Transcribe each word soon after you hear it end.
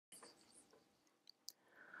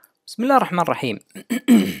بسم الله الرحمن الرحيم.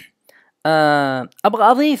 أبغى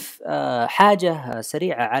أضيف حاجة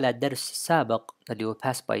سريعة على الدرس السابق اللي هو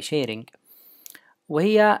pass by sharing،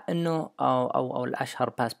 وهي إنه أو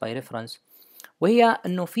الأشهر pass by reference، وهي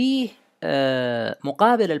إنه فيه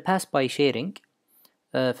مقابل ال pass by sharing،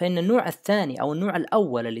 فإن النوع الثاني أو النوع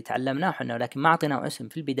الأول اللي تعلمناه إحنا لكن ما أعطيناه اسم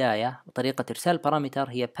في البداية وطريقة إرسال بارامتر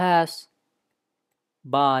هي pass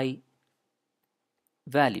by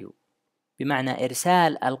value، بمعنى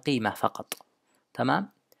إرسال القيمة فقط. تمام؟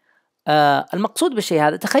 المقصود بالشيء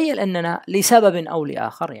هذا، تخيل أننا لسبب أو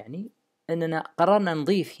لآخر يعني أننا قررنا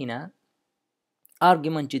نضيف هنا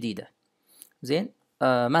argument جديدة. زين،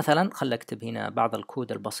 مثلا خل أكتب هنا بعض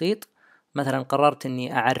الكود البسيط. مثلا قررت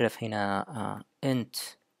أني أعرف هنا int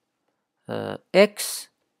x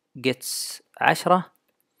gets 10.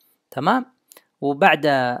 تمام،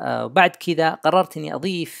 وبعد كذا قررت أني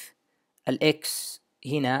أضيف الإكس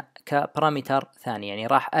هنا كبارامتر ثاني، يعني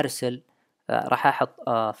راح أرسل راح أحط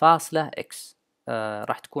فاصلة إكس.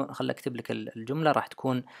 راح تكون، خل أكتب لك الجملة راح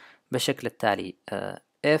تكون بالشكل التالي: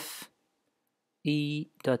 if e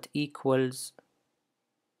dot equals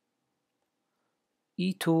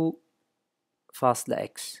e2 فاصلة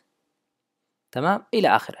x. تمام،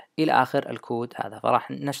 إلى آخر الكود هذا.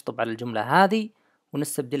 فراح نشطب على الجملة هذه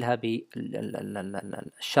ونستبدلها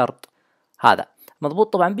بالشرط هذا.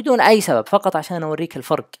 مضبوط طبعا بدون أي سبب، فقط عشان أوريك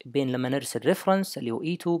الفرق بين لما نرسل reference اللي هو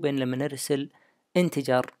e2 بين لما نرسل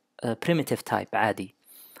integer primitive type عادي.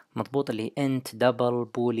 مضبوط، اللي هي int double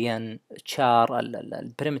boolean char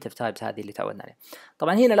ال primitive types هذه اللي تعودنا عليها.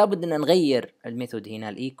 طبعا هنا لابد أن نغير الميثود هنا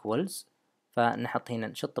ال equals، فنحط هنا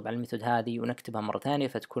نشطب على الميثود هذه ونكتبها مرة ثانية،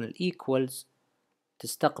 فتكون ال equals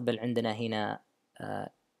تستقبل عندنا هنا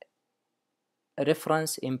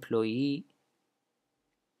reference employee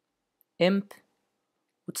imp،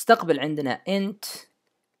 وتستقبل عندنا int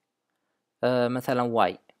مثلا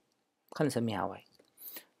y، خلينا نسميها y.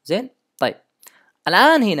 زين، طيب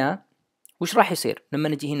الآن هنا وش راح يصير لما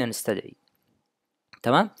نجي هنا نستدعي؟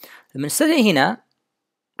 تمام، لما نستدعي هنا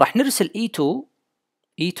راح نرسل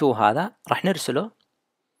e2 هذا راح نرسله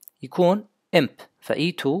يكون imp،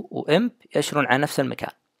 فe2 وimp يأشرون على نفس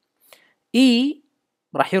المكان. e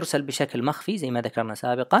راح يرسل بشكل مخفي زي ما ذكرنا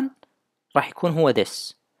سابقا، راح يكون هو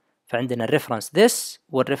this، فعندنا الريفرنس this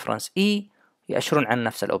والريفرنس e يأشرون عن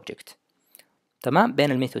نفس الأوبجكت. تمام،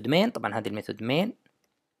 بين الميثود main، طبعا هذه الميثود main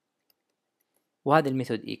وهذه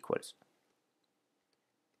الميثود equals.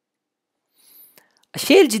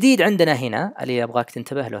 الشيء الجديد عندنا هنا اللي أبغاك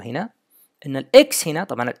تنتبه له هنا إن الإكس هنا،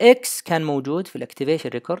 طبعا الإكس كان موجود في الأكتيفيشن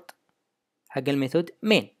ريكورد حق الميثود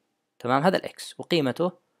main. تمام، هذا الإكس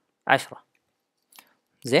وقيمته 10.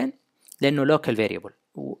 زين، لأنه local variable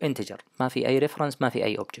وانتجر، ما في أي ريفرنس، ما في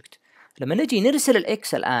أي أوبجكت. لما نجي نرسل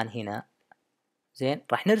الإكس الآن هنا، زين،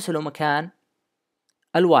 راح نرسله مكان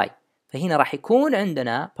الواي، فهنا راح يكون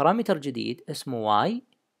عندنا بارامتر جديد اسمه واي.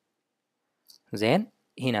 زين،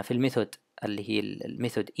 هنا في الميثود اللي هي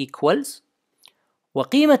الميثود equals،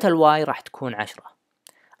 وقيمة الواي راح تكون 10.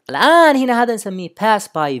 الآن هنا هذا نسميه pass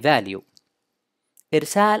by value،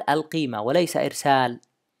 إرسال القيمة وليس إرسال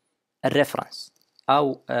الريفرنس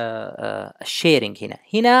أو الشيرنج.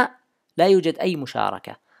 هنا لا يوجد أي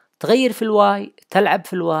مشاركة، تغير في الواي، تلعب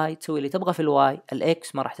في الواي، تسوي اللي تبغى في الواي،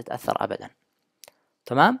 الإكس ما راح تتأثر أبدا.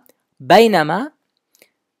 تمام، بينما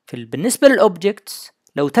بالنسبة للأوبجكتس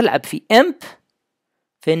لو تلعب في imp،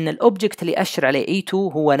 فإن الأوبجكت اللي أشر عليه e2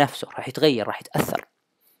 هو نفسه راح يتغير، راح يتأثر.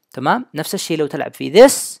 تمام، نفس الشيء لو تلعب في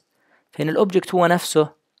this، فإن الأوبجكت هو نفسه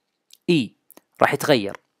e راح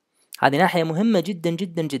يتغير. هذه ناحية مهمة جدا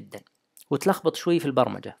جدا جدا وتلخبط شوي في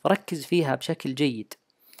البرمجة، فركز فيها بشكل جيد.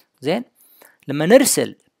 زين، لما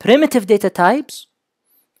نرسل primitive data types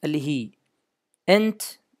اللي هي int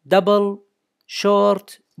double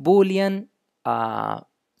short boolean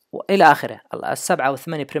وإلى آخره، 7 أو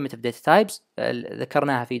 8 primitive data types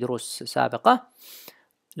ذكرناها في دروس سابقة،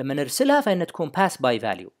 لما نرسلها فإنها تكون pass by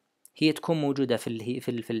value، هي تكون موجودة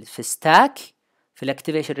في stack في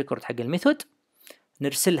الاكتيفيشن ريكورد حق الميثود،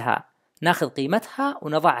 نرسلها ناخذ قيمتها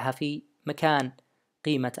ونضعها في مكان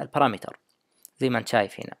قيمة البارامتر زي ما انت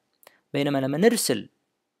شايف هنا. بينما لما نرسل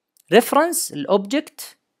reference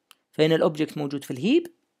الأوبجكت، فإن الأوبجكت موجود في الهيب،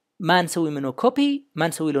 ما نسوي منه كوبي، ما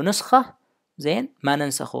نسوي له نسخة. زين، ما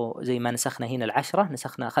ننسخه زي ما نسخنا هنا 10،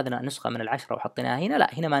 أخذنا نسخة من 10 وحطيناها هنا،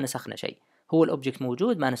 لا هنا ما نسخنا شيء، هو الأوبجكت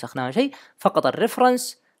موجود ما نسخناه شيء، فقط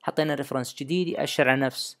الريفرنس حطينا ريفرنس جديد يأشر على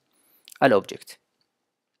نفس الأوبجكت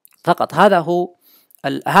فقط.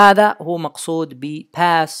 هذا هو مقصود ب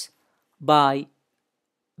pass by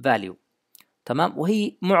value. تمام،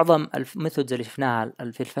 وهي معظم الميثودز اللي شفناها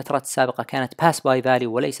في الفترات السابقة كانت pass by value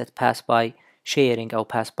وليست pass by sharing أو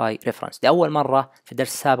pass by reference. لأول مرة في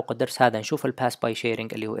الدرس السابق والدرس هذا نشوف ال pass by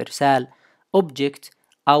sharing اللي هو إرسال object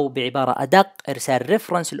أو بعبارة أدق إرسال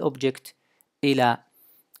reference الobject إلى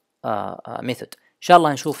method. إن شاء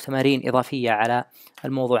الله نشوف تمارين إضافية على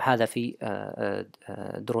الموضوع هذا في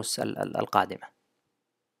دروس القادمة.